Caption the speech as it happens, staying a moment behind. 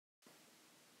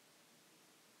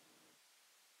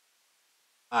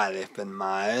Hi, this is Ben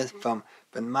Meyers from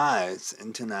Ben Meyers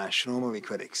International Movie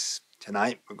Critics.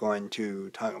 Tonight we're going to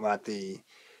talk about the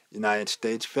United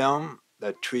States film,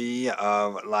 The Tree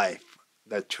of Life.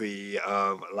 The Tree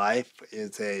of Life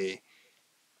is a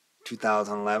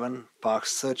 2011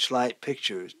 Fox Searchlight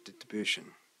Pictures distribution.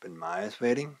 Ben Meyers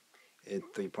rating is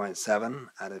 3.7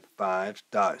 out of 5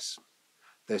 stars.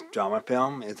 This drama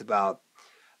film is about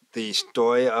the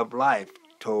story of life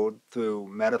told through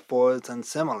metaphors and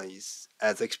similes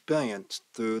as experienced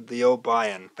through the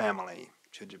O'Brien family.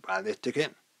 Should you buy this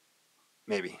ticket?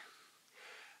 Maybe.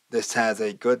 This has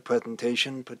a good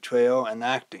presentation, portrayal, and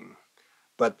acting,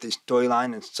 but the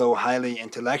storyline is so highly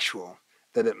intellectual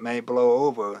that it may blow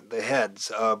over the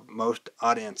heads of most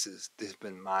audiences. This has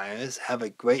been Myers. Have a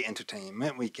great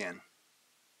entertainment weekend.